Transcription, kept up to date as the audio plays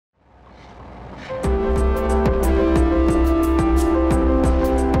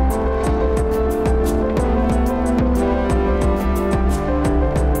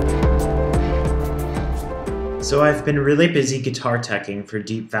So I've been really busy guitar teching for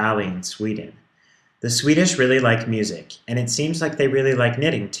Deap Vally in Sweden. The Swedish really like music, and it seems like they really like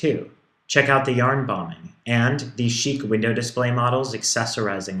knitting too. Check out the yarn bombing, and these chic window display models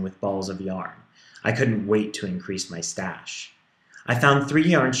accessorizing with balls of yarn. I couldn't wait to increase my stash. I found 3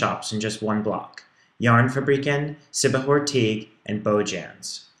 yarn shops in just one block: Yarnfabriken, Sibehortig, and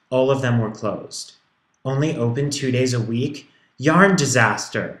Bojans. All of them were closed. Only open 2 days a week? Yarn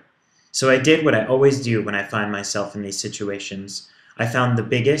disaster! So I did what I always do when I find myself in these situations. I found the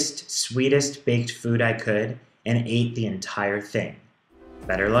biggest, sweetest baked food I could and ate the entire thing.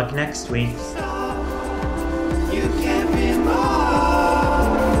 Better luck next week.